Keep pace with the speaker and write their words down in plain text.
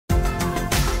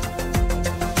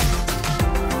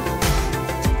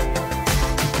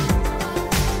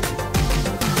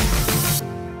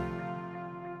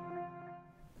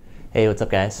Hey, what's up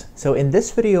guys? So in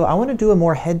this video, I want to do a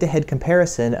more head-to-head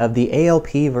comparison of the ALP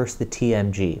versus the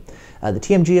TMG. The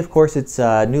TMG, of course, it's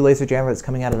a new laser jammer that's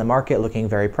coming out in the market looking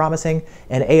very promising,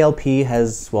 and ALP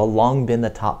has, well, long been the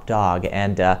top dog.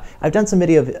 And I've done some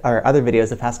other videos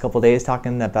the past couple days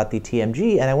talking about the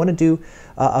TMG, and I want to do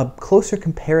a closer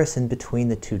comparison between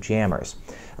the two jammers.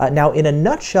 Now, in a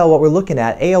nutshell, what we're looking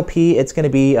at, ALP, it's going to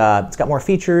be, it's got more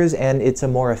features and it's a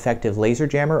more effective laser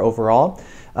jammer overall.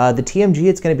 The TMG,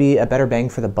 it's going to be a better bang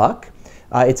for the buck.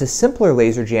 It's a simpler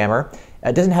laser jammer.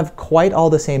 It doesn't have quite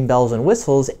all the same bells and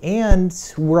whistles, and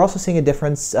we're also seeing a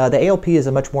difference. The ALP is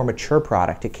a much more mature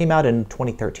product. It came out in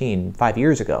 2013, 5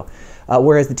 years ago.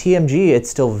 Whereas the TMG, it's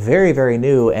still very, very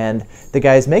new, and the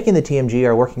guys making the TMG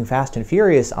are working fast and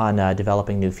furious on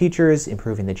developing new features,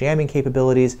 improving the jamming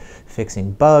capabilities,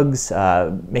 fixing bugs,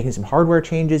 making some hardware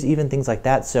changes, even things like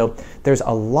that. So there's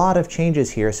a lot of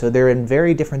changes here, so they're in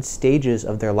very different stages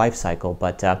of their life cycle.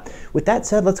 But with that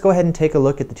said, let's go ahead and take a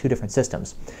look at the two different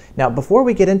systems. Now, before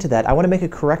we get into that, I want to make a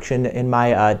correction in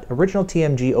my original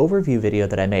TMG overview video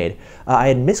that I made. I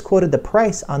had misquoted the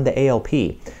price on the ALP.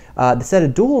 The set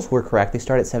of duals were correct. They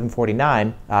start at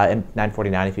 $749 and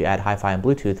 $949 if you add Hi-Fi and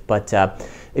Bluetooth. But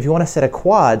if you want a set of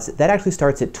quads, that actually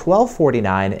starts at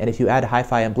 $1249, and if you add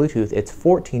Hi-Fi and Bluetooth, it's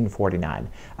 $1449.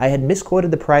 I had misquoted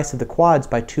the price of the quads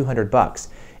by $200.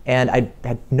 And I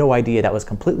had no idea. That was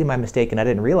completely my mistake, and I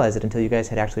didn't realize it until you guys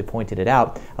had actually pointed it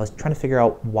out. I was trying to figure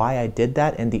out why I did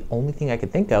that, and the only thing I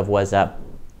could think of was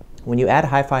when you add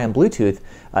Hi-Fi and Bluetooth,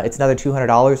 it's another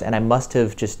 $200, and I must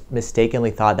have just mistakenly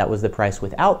thought that was the price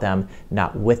without them,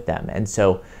 not with them. And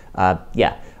so,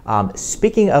 yeah.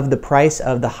 Speaking of the price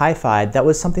of the Hi-Fi, that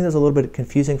was something that was a little bit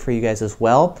confusing for you guys as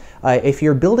well. If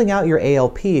you're building out your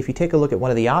ALP, if you take a look at one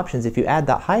of the options, if you add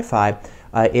that Hi-Fi,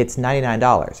 it's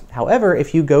 $99. However,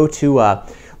 if you go to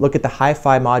look at the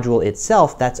Hi-Fi module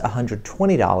itself, that's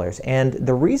 $120. And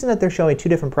the reason that they're showing two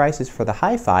different prices for the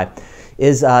Hi-Fi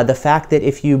is the fact that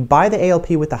if you buy the ALP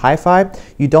with the Hi-Fi,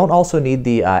 you don't also need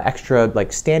the extra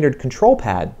like standard control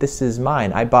pad. This is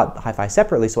mine. I bought the Hi-Fi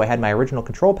separately, so I had my original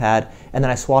control pad, and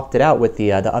then I swapped it out with the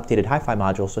updated Hi-Fi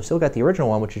module. So I still got the original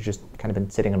one, which has just kind of been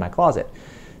sitting in my closet.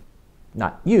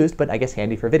 Not used, but I guess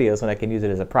handy for videos when I can use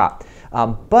it as a prop.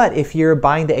 But if you're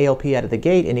buying the ALP out of the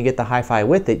gate and you get the Hi-Fi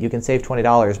with it, you can save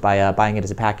 $20 by buying it as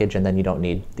a package, and then you don't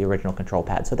need the original control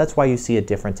pad. So that's why you see a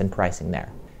difference in pricing there.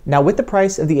 Now, with the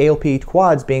price of the ALP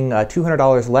quads being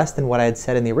 $200 less than what I had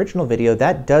said in the original video,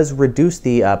 that does reduce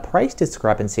the price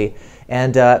discrepancy,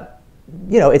 and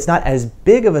you know, it's not as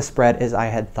big of a spread as I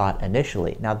had thought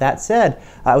initially. Now, that said,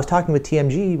 I was talking with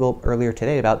TMG earlier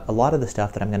today about a lot of the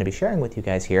stuff that I'm going to be sharing with you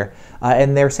guys here,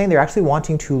 and they're saying they're actually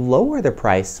wanting to lower the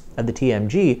price of the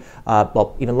TMG,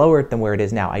 well, even lower than where it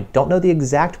is now. I don't know the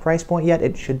exact price point yet.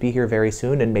 It should be here very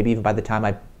soon, and maybe even by the time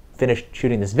I finished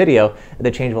shooting this video,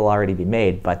 the change will already be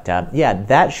made. But yeah,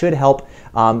 that should help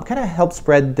kind of help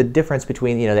spread the difference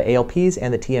between, you know, the ALPs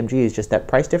and the TMGs, just that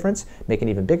price difference, make an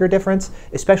even bigger difference,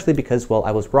 especially because, well,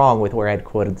 I was wrong with where I had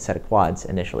quoted the set of quads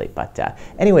initially. But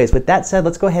anyways, with that said,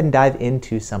 let's go ahead and dive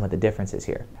into some of the differences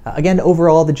here. Again,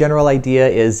 overall, the general idea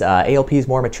is ALP is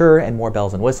more mature and more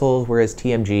bells and whistles, whereas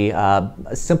TMG,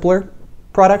 a simpler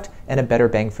product and a better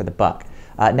bang for the buck.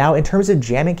 Now, in terms of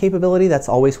jamming capability, that's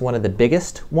always one of the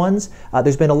biggest ones.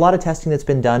 There's been a lot of testing that's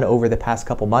been done over the past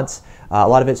couple months. A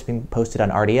lot of it's been posted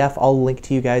on RDF. I'll link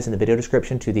to you guys in the video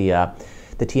description to the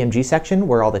TMG section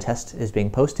where all the test is being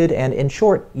posted. And in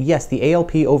short, yes, the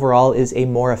ALP overall is a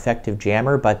more effective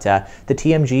jammer, but the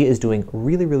TMG is doing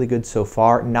really, really good so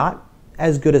far. Not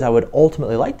as good as I would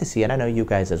ultimately like to see, and I know you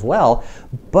guys as well,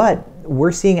 but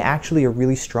we're seeing actually a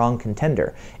really strong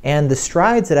contender. And the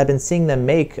strides that I've been seeing them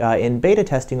make in beta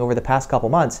testing over the past couple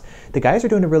months, the guys are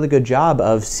doing a really good job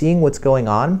of seeing what's going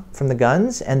on from the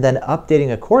guns and then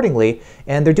updating accordingly,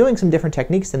 and they're doing some different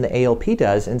techniques than the ALP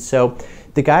does. And so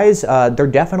the guys, they're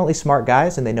definitely smart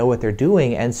guys and they know what they're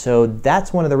doing, and so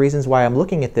that's one of the reasons why I'm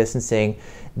looking at this and saying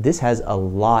this has a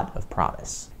lot of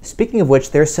promise. Speaking of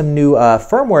which, there's some new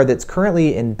firmware that's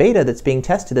currently in beta that's being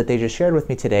tested that they just shared with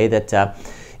me today that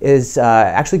is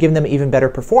actually giving them even better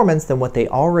performance than what they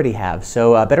already have.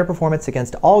 So better performance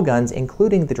against all guns,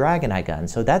 including the Dragon Eye gun.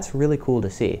 So that's really cool to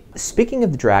see. Speaking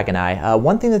of the Dragon Eye,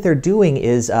 one thing that they're doing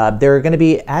is they're going to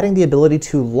be adding the ability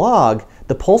to log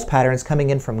the pulse patterns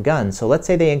coming in from guns. So let's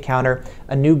say they encounter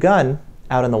a new gun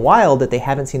out in the wild that they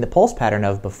haven't seen the pulse pattern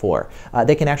of before.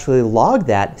 They can actually log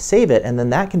that, save it, and then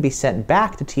that can be sent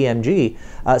back to TMG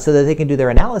so that they can do their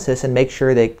analysis and make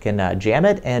sure they can jam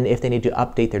it, and if they need to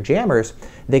update their jammers,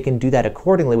 they can do that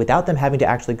accordingly without them having to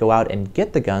actually go out and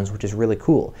get the guns, which is really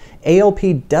cool.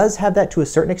 ALP does have that to a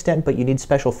certain extent, but you need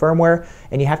special firmware,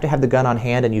 and you have to have the gun on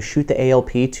hand, and you shoot the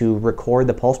ALP to record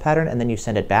the pulse pattern, and then you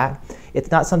send it back.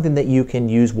 It's not something that you can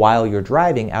use while you're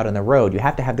driving out on the road. You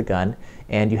have to have the gun,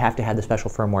 and you have to have the special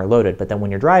firmware loaded, but then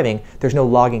when you're driving, there's no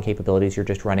logging capabilities, you're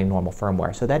just running normal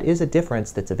firmware. So that is a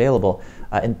difference that's available,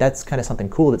 and that's kind of something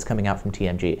cool that's coming out from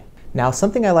TMG. Now,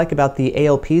 something I like about the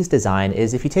ALP's design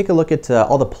is if you take a look at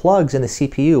all the plugs in the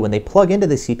CPU, when they plug into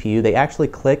the CPU, they actually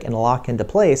click and lock into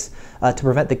place to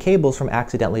prevent the cables from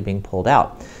accidentally being pulled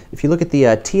out. If you look at the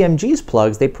TMG's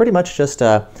plugs, they pretty much just,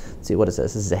 let's see, what is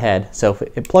this? This is a head. So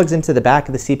it plugs into the back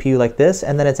of the CPU like this,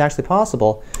 and then it's actually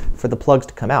possible for the plugs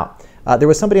to come out. There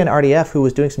was somebody on RDF who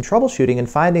was doing some troubleshooting and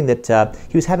finding that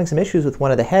he was having some issues with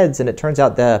one of the heads, and it turns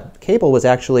out the cable was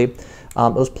actually, it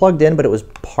was plugged in, but it was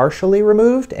partially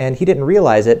removed, and he didn't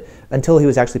realize it until he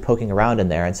was actually poking around in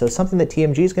there. And so something that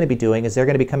TMG is going to be doing is they're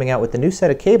going to be coming out with a new set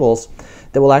of cables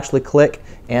that will actually click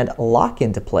and lock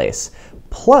into place.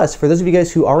 Plus, for those of you guys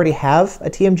who already have a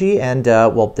TMG and,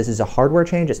 well, this is a hardware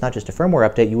change, it's not just a firmware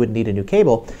update, you wouldn't need a new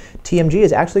cable, TMG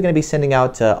is actually going to be sending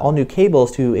out all new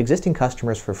cables to existing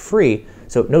customers for free.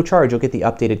 So no charge, you'll get the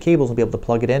updated cables and be able to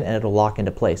plug it in and it'll lock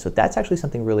into place. So that's actually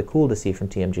something really cool to see from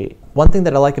TMG. One thing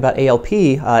that I like about ALP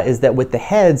is that with the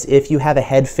heads, if you have a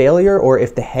head failure or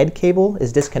if the head cable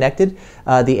is disconnected,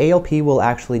 the ALP will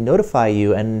actually notify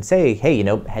you and say, hey, you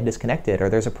know, head disconnected, or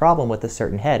there's a problem with a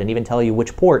certain head, and even tell you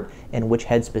which port and which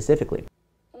head specifically.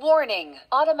 Warning,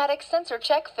 automatic sensor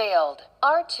check failed.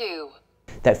 R2.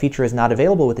 That feature is not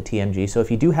available with the TMG, so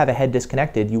if you do have a head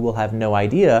disconnected, you will have no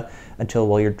idea until,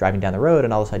 well, you're driving down the road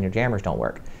and all of a sudden your jammers don't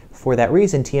work. For that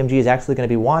reason, TMG is actually going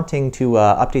to be wanting to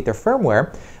update their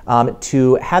firmware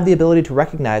to have the ability to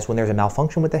recognize when there's a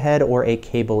malfunction with the head or a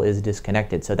cable is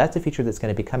disconnected. So that's a feature that's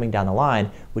going to be coming down the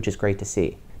line, which is great to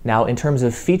see. Now, in terms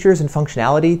of features and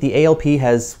functionality, the ALP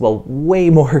has, well, way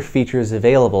more features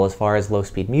available as far as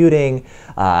low-speed muting,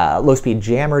 low-speed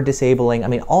jammer disabling, I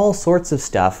mean, all sorts of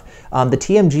stuff. The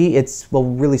TMG, it's, well,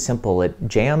 really simple. It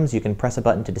jams, you can press a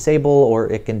button to disable,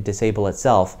 or it can disable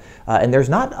itself. And there's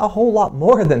not a whole lot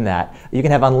more than that. You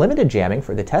can have unlimited jamming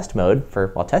for the test mode,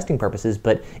 for, well, testing purposes,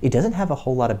 but it doesn't have a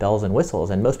whole lot of bells and whistles.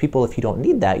 And most people, if you don't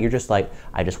need that, you're just like,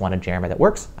 I just want a jammer that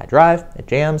works. I drive, it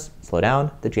jams, slow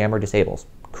down, the jammer disables.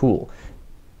 Cool.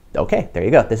 Okay, there you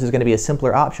go. This is going to be a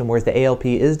simpler option, whereas the ALP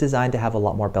is designed to have a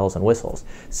lot more bells and whistles.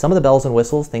 Some of the bells and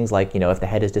whistles, things like, you know, if the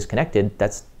head is disconnected,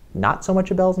 that's not so much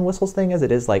a bells and whistles thing as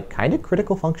it is like kind of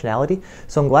critical functionality.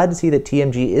 So I'm glad to see that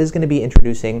TMG is going to be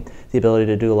introducing the ability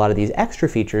to do a lot of these extra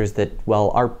features that,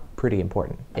 well, are pretty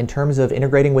important. In terms of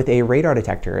integrating with a radar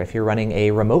detector, if you're running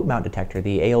a remote mount detector,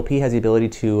 the ALP has the ability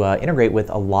to integrate with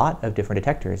a lot of different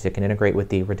detectors. It can integrate with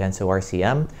the Redenso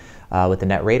RCM, with the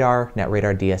NetRadar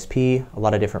DSP, a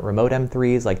lot of different remote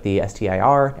M3s like the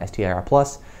STIR, STIR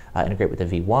Plus, integrate with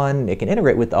the V1. It can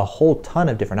integrate with a whole ton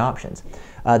of different options.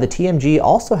 The TMG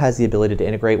also has the ability to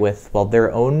integrate with, well,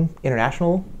 their own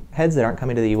international heads that aren't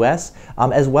coming to the US,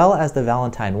 as well as the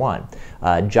Valentine one.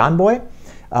 John Boy,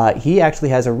 he actually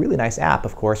has a really nice app,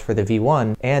 of course, for the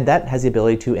V1, and that has the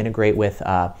ability to integrate with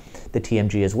the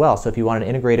TMG as well. So if you want an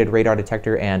integrated radar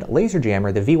detector and laser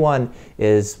jammer, the V1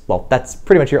 is, well, that's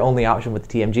pretty much your only option with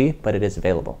the TMG, but it is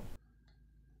available.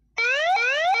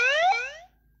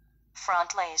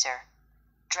 Front laser.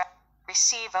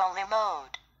 Receive only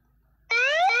mode.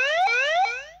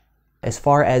 As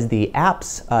far as the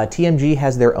apps, TMG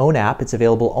has their own app. It's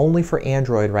available only for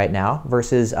Android right now,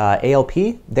 versus ALP,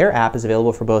 their app is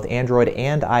available for both Android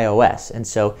and iOS. And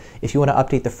so if you want to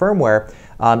update the firmware,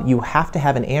 you have to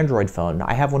have an Android phone.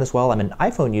 I have one as well. I'm an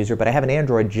iPhone user, but I have an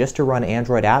Android just to run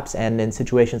Android apps, and in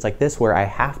situations like this where I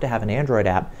have to have an Android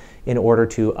app in order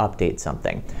to update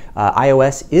something.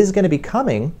 iOS is going to be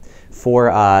coming for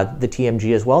the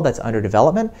TMG as well. That's under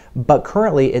development, but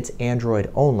currently it's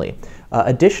Android only.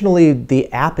 Additionally,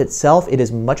 the app itself, it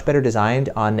is much better designed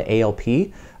on ALP.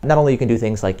 Not only you can do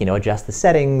things like, you know, adjust the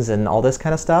settings and all this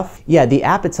kind of stuff. Yeah, the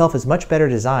app itself is much better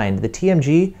designed. The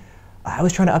TMG, I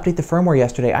was trying to update the firmware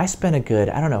yesterday. I spent a good,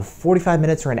 I don't know, 45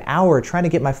 minutes or an hour trying to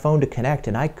get my phone to connect,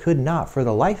 and I could not for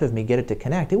the life of me get it to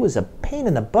connect. It was a pain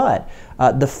in the butt.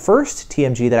 The first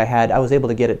TMG that I had, I was able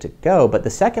to get it to go, but the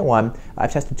second one,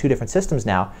 I've tested 2 different systems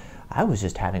now, I was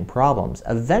just having problems.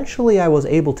 Eventually I was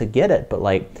able to get it, but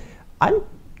like, I'm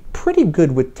pretty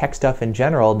good with tech stuff in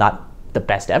general, not the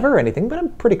best ever or anything, but I'm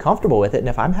pretty comfortable with it, and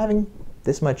if I'm having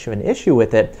this much of an issue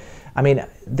with it, I mean,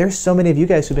 there's so many of you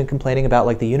guys who've been complaining about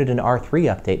like the Unit and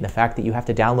R3 update and the fact that you have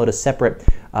to download a separate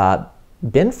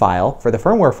bin file for the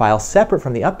firmware file separate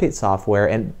from the update software,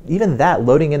 and even that,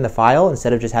 loading in the file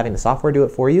instead of just having the software do it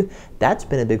for you, that's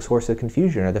been a big source of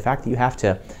confusion, or the fact that you have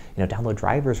to, you know, download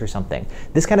drivers or something.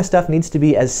 This kind of stuff needs to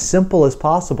be as simple as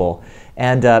possible.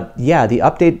 And yeah, the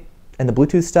update and the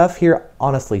Bluetooth stuff here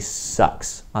honestly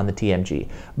sucks on the TMG.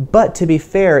 But to be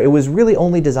fair, it was really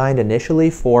only designed initially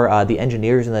for the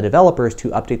engineers and the developers to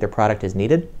update their product as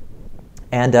needed.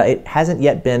 And it hasn't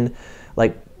yet been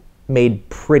like made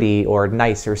pretty or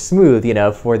nice or smooth, you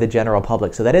know, for the general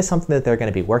public. So that is something that they're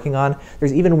going to be working on.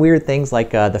 There's even weird things like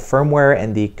the firmware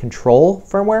and the control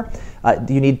firmware.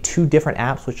 You need two different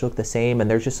apps which look the same, and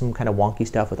there's just some kind of wonky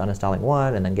stuff with uninstalling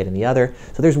one and then getting the other.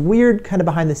 So there's weird kind of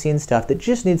behind the scenes stuff that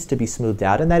just needs to be smoothed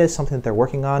out, and that is something that they're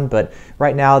working on. But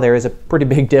right now there is a pretty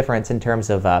big difference in terms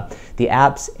of the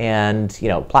apps and, you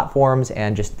know, platforms,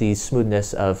 and just the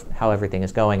smoothness of how everything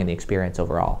is going and the experience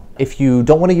overall. If you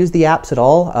don't want to use the apps at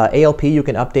all, ALP you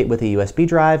can update with a USB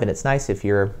drive, and it's nice if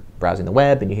you're browsing the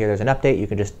web and you hear there's an update, you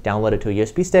can just download it to a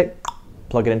USB stick,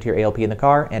 plug it into your ALP in the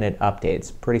car, and it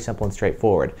updates. Pretty simple and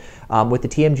straightforward. With the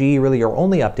TMG, really your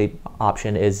only update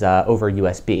option is over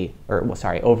USB, or well,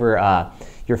 sorry, over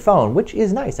your phone, which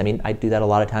is nice. I mean, I do that a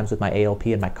lot of times with my ALP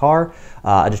in my car.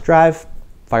 I just drive,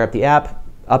 fire up the app,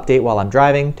 update while I'm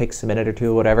driving, takes a minute or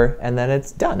two or whatever, and then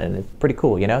it's done, and it's pretty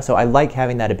cool, you know? So I like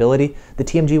having that ability. The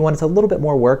TMG one is a little bit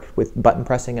more work with button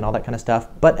pressing and all that kind of stuff,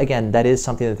 but again, that is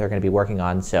something that they're going to be working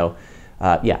on, so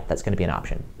yeah, that's going to be an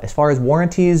option. As far as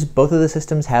warranties, both of the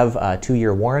systems have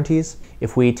 2-year warranties.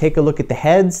 If we take a look at the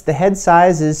head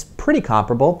size is pretty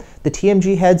comparable. The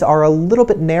TMG heads are a little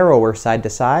bit narrower side to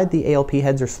side. The ALP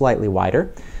heads are slightly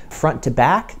wider. Front to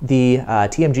back, the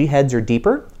TMG heads are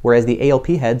deeper, whereas the ALP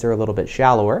heads are a little bit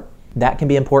shallower. That can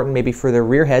be important maybe for the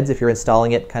rear heads if you're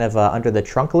installing it kind of under the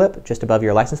trunk lip, just above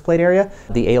your license plate area.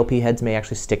 The ALP heads may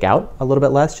actually stick out a little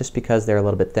bit less just because they're a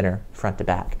little bit thinner front to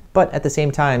back. But at the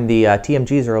same time, the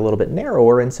TMGs are a little bit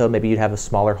narrower, and so maybe you'd have a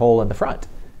smaller hole in the front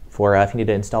for if you need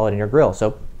to install it in your grill,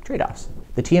 so trade-offs.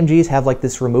 The TMGs have like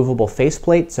this removable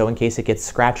faceplate, so in case it gets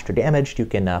scratched or damaged, you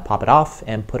can pop it off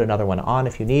and put another one on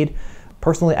if you need.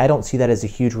 Personally, I don't see that as a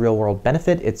huge real-world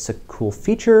benefit. It's a cool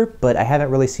feature, but I haven't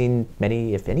really seen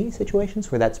many, if any,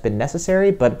 situations where that's been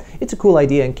necessary, but it's a cool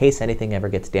idea in case anything ever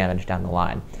gets damaged down the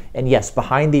line. And yes,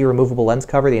 behind the removable lens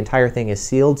cover, the entire thing is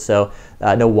sealed, so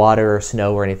no water or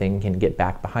snow or anything can get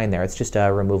back behind there. It's just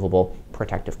a removable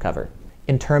protective cover.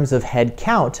 In terms of head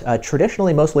count,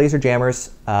 traditionally most laser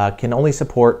jammers can only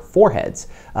support 4 heads.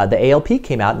 The ALP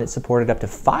came out and it supported up to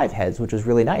 5 heads, which was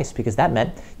really nice because that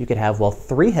meant you could have, well,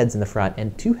 3 heads in the front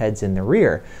and 2 heads in the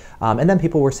rear. And then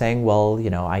people were saying, well, you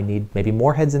know, I need maybe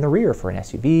more heads in the rear for an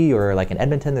SUV, or like in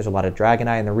Edmonton, there's a lot of drag and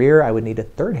eye in the rear, I would need a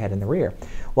 3rd head in the rear.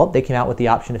 Well, they came out with the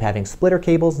option of having splitter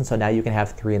cables, and so now you can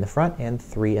have 3 in the front and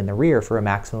 3 in the rear for a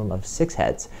maximum of 6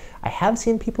 heads. I have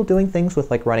seen people doing things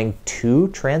with like running 2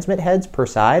 transmit heads per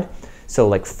side, so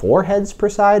like 4 heads per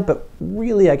side, but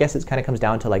really I guess it kind of comes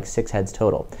down to like 6 heads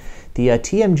total. The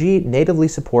TMG natively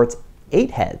supports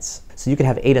 8 heads, so you could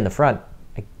have 8 in the front.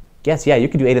 I guess, yeah, you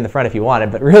could do 8 in the front if you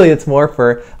wanted, but really it's more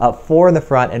for 4 in the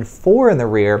front and 4 in the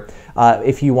rear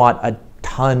if you want a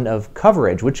ton of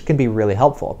coverage, which can be really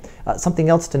helpful. Something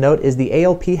else to note is the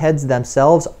ALP heads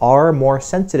themselves are more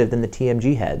sensitive than the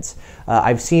TMG heads.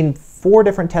 I've seen 4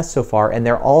 different tests so far, and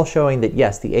they're all showing that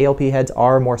yes, the ALP heads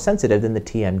are more sensitive than the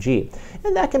TMG.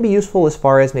 And that can be useful as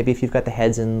far as maybe if you've got the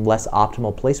heads in less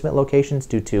optimal placement locations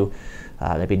due to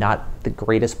maybe not the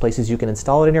greatest places you can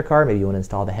install it in your car. Maybe you want to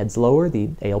install the heads lower. The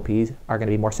ALPs are going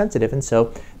to be more sensitive, and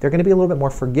so they're going to be a little bit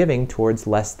more forgiving towards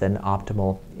less than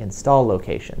optimal install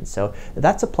locations. So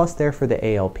that's a plus there for the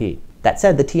ALP. That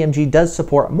said, the TMG does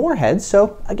support more heads,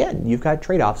 so again, you've got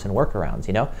trade-offs and workarounds,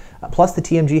 you know? Plus the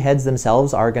TMG heads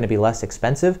themselves are going to be less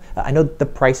expensive. I know the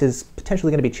price is potentially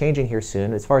going to be changing here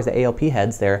soon. As far as the ALP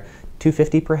heads, they're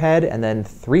 $250 per head and then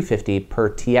 $350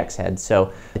 per TX head.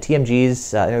 So the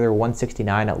TMGs, they're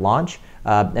 $169 at launch,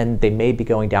 and they may be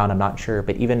going down, I'm not sure,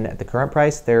 but even at the current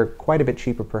price, they're quite a bit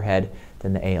cheaper per head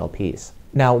than the ALPs.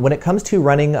 Now, when it comes to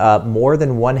running more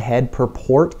than 1 head per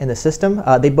port in the system,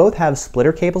 they both have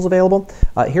splitter cables available.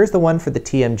 Here's the one for the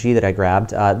TMG that I grabbed.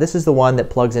 This is the one that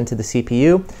plugs into the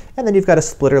CPU, and then you've got a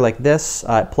splitter like this.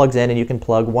 It plugs in, and you can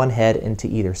plug 1 head into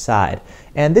either side.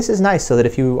 And this is nice so that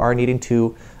if you are needing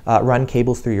to run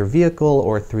cables through your vehicle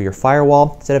or through your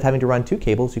firewall, instead of having to run 2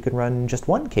 cables, you can run just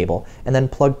 1 cable and then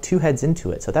plug 2 heads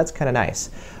into it. So that's kind of nice.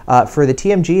 For the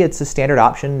TMG, it's a standard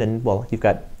option, and well, you've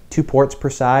got 2 ports per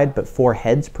side, but 4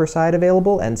 heads per side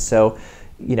available. And so,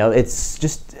 you know, it's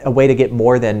just a way to get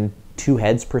more than 2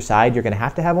 heads per side, you're going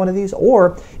to have one of these.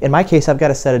 Or in my case, I've got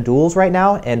a set of duals right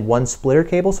now and 1 splitter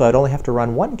cable, so I'd only have to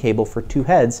run 1 cable for 2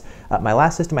 heads. My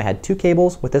last system I had 2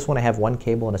 cables. With this one I have 1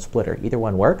 cable and a splitter. Either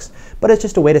one works, but it's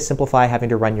just a way to simplify having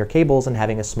to run your cables and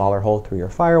having a smaller hole through your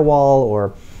firewall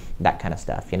or that kind of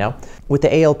stuff, you know. With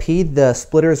the ALP, the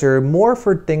splitters are more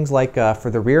for things like for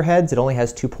the rear heads. It only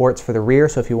has 2 ports for the rear,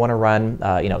 so if you want to run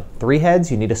 3 heads,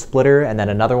 you need a splitter and then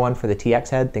another one for the TX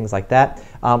head, things like that.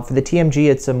 For the TMG,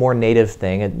 it's a more native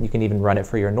thing, and you can even run it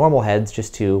for your normal heads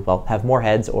just to, well, have more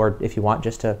heads, or if you want,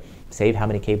 just to save how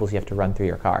many cables you have to run through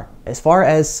your car. As far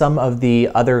as some of the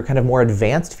other kind of more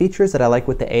advanced features that I like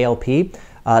with the ALP,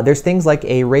 there's things like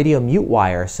a radio mute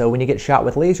wire. So when you get shot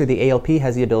with laser, the ALP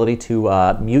has the ability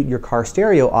to mute your car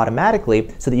stereo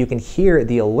automatically so that you can hear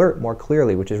the alert more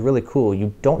clearly, which is really cool.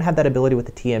 You don't have that ability with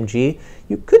the TMG.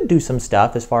 You could do some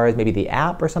stuff as far as maybe the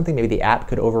app or something. Maybe the app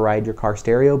could override your car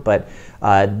stereo, but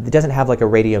it doesn't have like a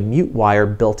radio mute wire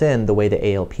built in the way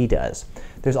the ALP does.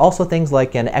 There's also things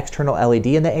like an external LED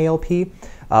in the ALP,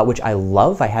 which I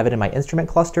love. I have it in my instrument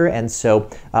cluster, and so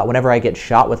whenever I get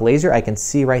shot with laser, I can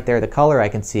see right there the color. I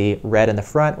can see red in the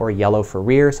front or yellow for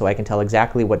rear, so I can tell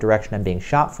exactly what direction I'm being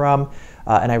shot from,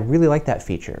 and I really like that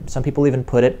feature. Some people even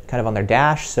put it kind of on their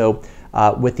dash, so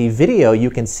with the video, you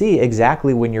can see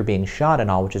exactly when you're being shot and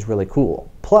all, which is really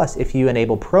cool. Plus, if you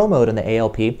enable Pro Mode in the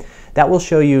ALP, that will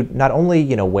show you not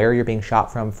only where you're being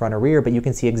shot from, front or rear, but you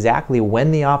can see exactly when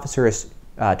the officer is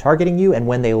targeting you and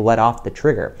when they let off the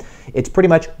trigger. It's pretty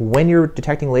much when you're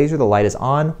detecting laser, the light is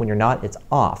on. When you're not, it's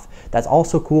off. That's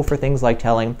also cool for things like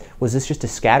telling, was this just a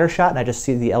scatter shot and I just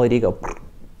see the LED go,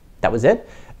 that was it?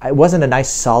 It wasn't a nice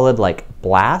solid like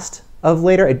blast of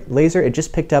laser, it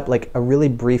just picked up like a really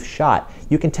brief shot.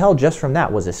 You can tell just from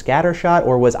that, was a scatter shot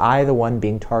or was I the one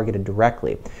being targeted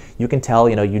directly? You can tell,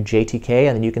 you JTK,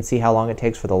 and then you can see how long it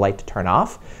takes for the light to turn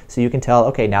off. So you can tell,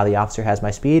 okay, now the officer has my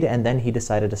speed, and then he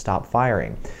decided to stop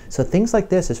firing. So things like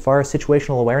this, as far as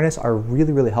situational awareness, are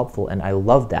really, really helpful, and I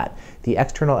love that. The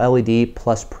external LED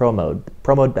plus Pro Mode.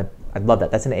 Pro Mode, I love that.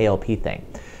 That's an ALP thing.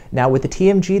 Now with the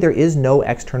TMG, there is no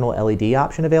external LED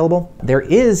option available. There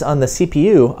is on the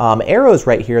CPU arrows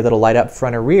right here that'll light up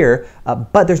front or rear,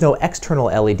 but there's no external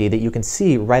LED that you can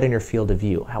see right in your field of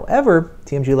view. However,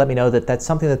 TMG let me know that that's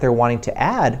something that they're wanting to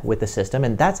add with the system,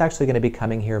 and that's actually going to be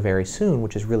coming here very soon,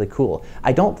 which is really cool.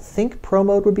 I don't think Pro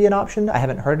Mode would be an option. I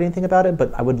haven't heard anything about it,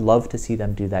 but I would love to see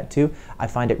them do that too. I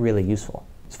find it really useful.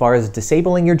 As far as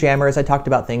disabling your jammers, I talked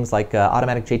about things like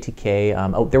automatic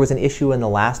JTK. There was an issue in the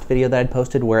last video that I'd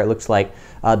posted where it looks like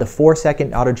the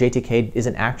 4-second auto JTK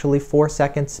isn't actually 4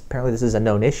 seconds. Apparently this is a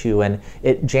known issue, and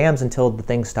it jams until the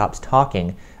thing stops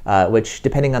talking, which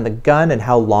depending on the gun and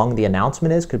how long the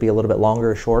announcement is, could be a little bit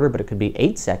longer or shorter, but it could be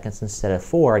 8 seconds instead of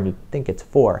 4, and you think it's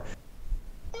 4.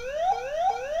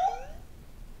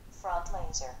 Front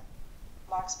laser.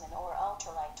 Marksman or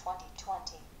ultralight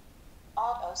 2020.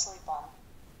 Auto sleep on.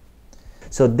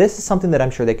 So this is something that I'm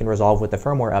sure they can resolve with the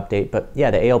firmware update, but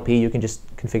yeah, the ALP, you can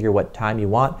just configure what time you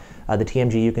want. The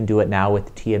TMG, you can do it now with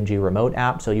the TMG remote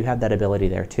app, so you have that ability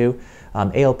there too.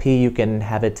 ALP, you can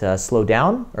have it slow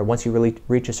down, or once you really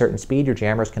reach a certain speed, your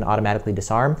jammers can automatically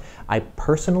disarm. I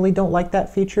personally don't like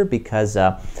that feature because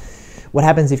what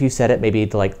happens if you set it maybe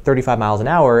to like 35 miles an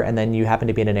hour and then you happen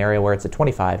to be in an area where it's at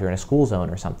 25, you're in a school zone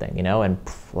or something, and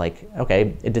like,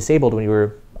 okay, it disabled when you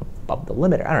were above the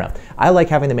limit. I don't know. I like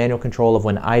having the manual control of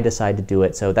when I decide to do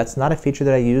it, so that's not a feature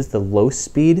that I use, the low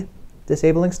speed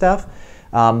disabling stuff.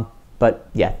 But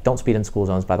yeah, don't speed in school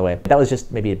zones, by the way. That was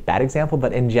just maybe a bad example,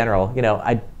 but in general,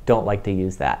 I don't like to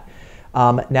use that.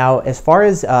 Now, as far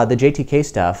as the JTK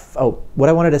stuff, what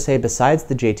I wanted to say besides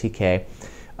the JTK,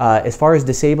 as far as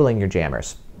disabling your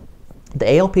jammers,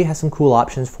 the ALP has some cool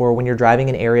options for when you're driving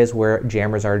in areas where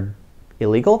jammers are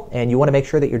illegal and you want to make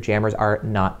sure that your jammers are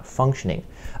not functioning.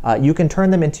 You can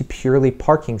turn them into purely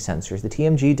parking sensors. The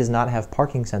TMG does not have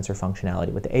parking sensor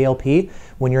functionality. With the ALP,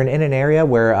 when you're in an area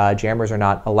where jammers are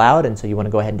not allowed and so you want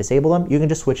to go ahead and disable them, you can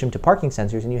just switch them to parking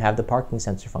sensors and you have the parking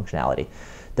sensor functionality.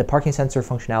 The parking sensor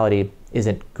functionality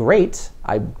isn't great.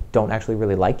 I don't actually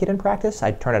really like it in practice.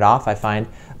 I turn it off. I find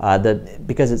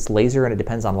because it's laser and it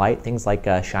depends on light, things like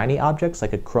shiny objects,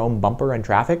 like a chrome bumper in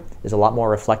traffic, is a lot more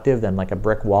reflective than like a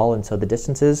brick wall, and so the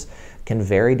distances can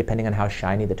vary depending on how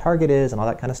shiny the target is and all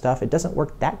that kind of stuff. It doesn't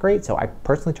work that great, so I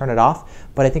personally turn it off,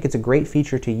 but I think it's a great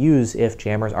feature to use if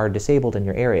jammers are disabled in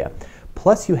your area.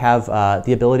 Plus you have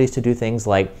the abilities to do things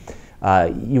like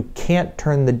you can't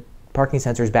turn the parking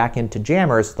sensors back into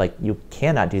jammers, like you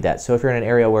cannot do that. So if you're in an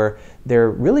area where they're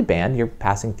really banned, you're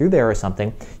passing through there or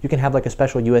something, you can have like a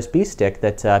special USB stick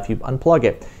that if you unplug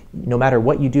it, no matter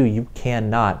what you do, you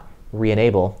cannot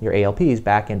re-enable your ALPs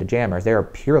back into jammers. They are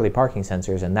purely parking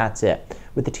sensors, and that's it.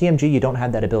 With the TMG, you don't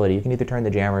have that ability. You can either turn the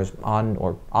jammers on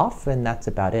or off, and that's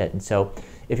about it. And so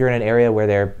if you're in an area where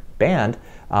they're banned,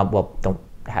 well, don't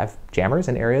have jammers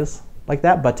in areas like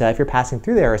that, but if you're passing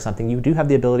through there or something, you do have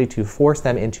the ability to force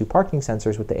them into parking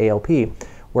sensors with the ALP,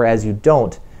 whereas you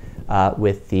don't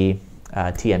with the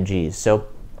TMGs. So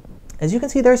as you can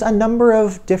see, there's a number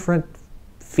of different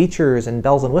features and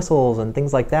bells and whistles and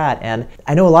things like that. And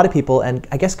I know a lot of people, and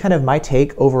I guess kind of my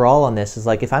take overall on this is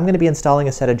like, if I'm going to be installing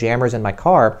a set of jammers in my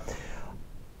car,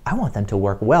 I want them to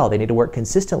work well. They need to work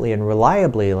consistently and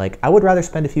reliably. Like, I would rather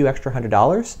spend a few extra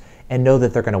 $100s and know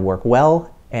that they're going to work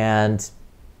well. And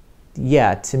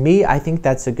yeah, to me, I think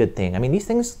that's a good thing. I mean, these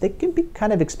things, they can be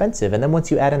kind of expensive. And then once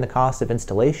you add in the cost of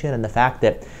installation and the fact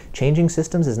that changing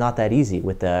systems is not that easy.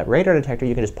 With the radar detector,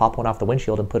 you can just pop one off the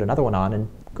windshield and put another one on, and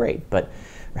great. But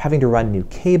having to run new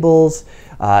cables,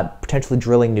 potentially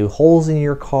drilling new holes in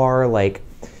your car, like,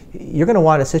 you're going to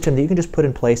want a system that you can just put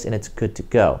in place and it's good to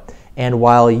go. And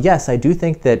while, yes, I do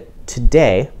think that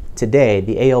today,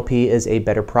 the ALP is a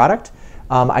better product,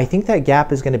 I think that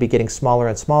gap is going to be getting smaller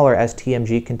and smaller as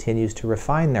TMG continues to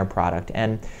refine their product.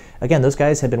 And again, those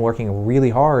guys have been working really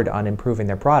hard on improving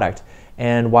their product.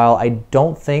 And while I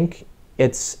don't think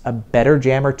it's a better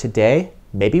jammer today,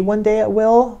 maybe one day it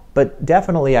will, but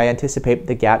definitely I anticipate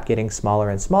the gap getting smaller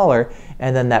and smaller,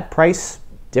 and then that price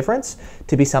difference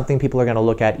to be something people are going to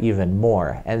look at even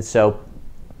more. And so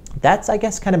that's, I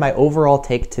guess, kind of my overall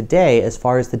take today as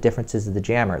far as the differences of the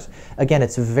jammers. Again,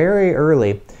 it's very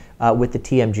early with the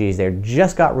TMGs. They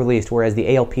just got released, whereas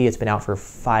the ALP has been out for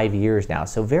 5 years now.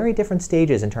 So very different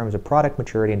stages in terms of product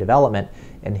maturity and development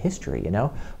and history, you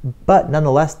know? But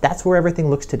nonetheless, that's where everything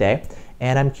looks today.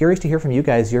 And I'm curious to hear from you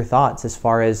guys your thoughts as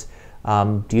far as,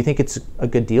 do you think it's a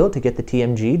good deal to get the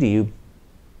TMG? Do you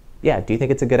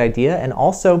think it's a good idea? And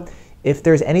also, if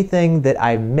there's anything that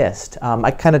I missed,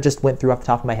 I kind of just went through off the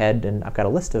top of my head, and I've got a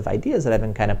list of ideas that I've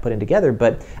been kind of putting together,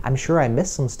 but I'm sure I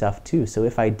missed some stuff too. So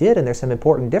if I did, and there's some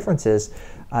important differences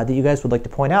that you guys would like to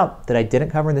point out that I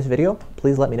didn't cover in this video,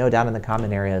 please let me know down in the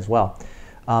comment area as well.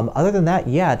 Other than that,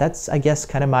 yeah, that's, I guess,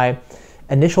 kind of my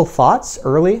initial thoughts,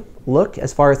 early look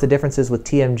as far as the differences with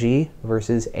TMG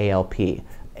versus ALP.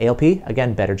 ALP,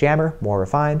 again, better jammer, more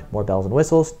refined, more bells and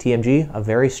whistles. TMG, a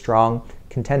very strong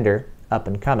contender, up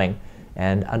and coming,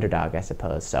 and underdog, I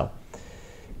suppose. So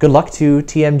good luck to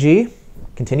TMG.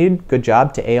 Continued good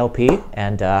job to ALP.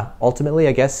 And ultimately,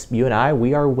 I guess you and I,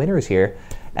 we are winners here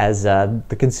as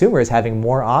the consumer is having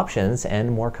more options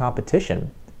and more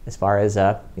competition as far as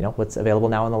you know, what's available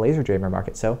now in the laser jammer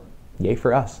market. So yay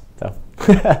for us. So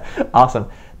awesome.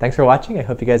 Thanks for watching. I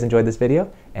hope you guys enjoyed this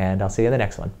video, and I'll see you in the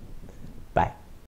next one.